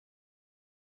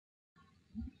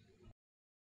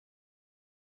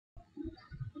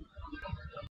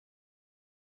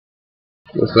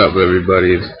What's up,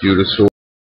 everybody? It's Judas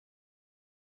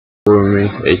for me,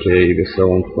 aka the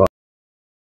Selling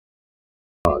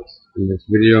Flies. In this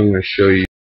video, I'm going to show you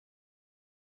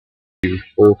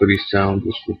both of these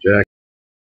challenges for Jack.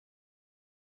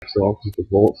 So off with the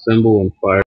Vault symbol and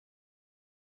Filer.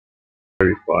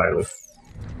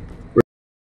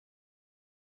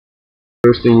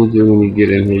 First thing you do when you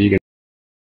get in here, you're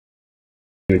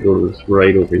going to go to this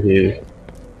right over here.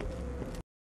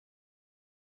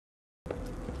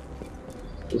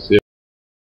 This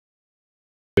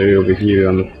area over here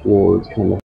on the floor, it's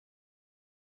kind of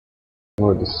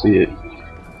hard to see it.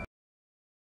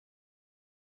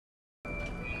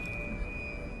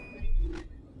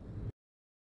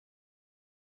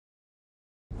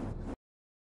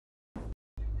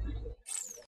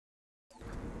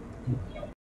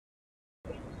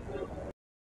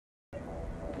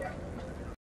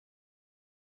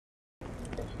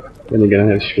 Then you're going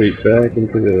to head straight back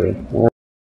into the office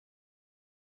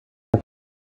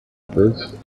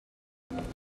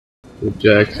where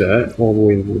Jack's at, all the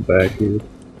way into the back here.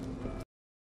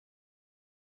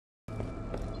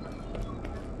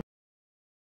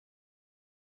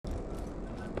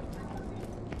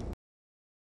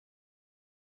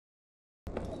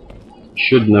 You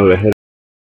should know ahead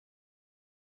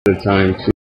of time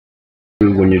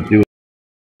too when you're doing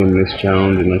this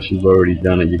challenge, unless you've already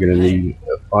done it, you're going to need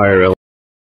a fire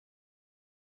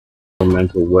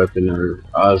elemental weapon or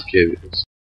Oz kit of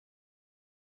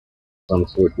some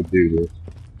sort to do this.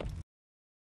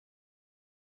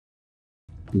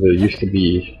 There used to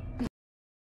be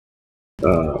a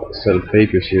set of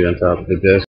papers here on top of the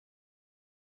desk,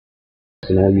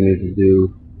 and all you need to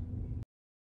do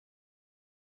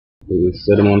is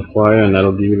set them on fire, and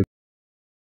that'll give you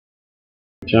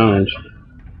the challenge.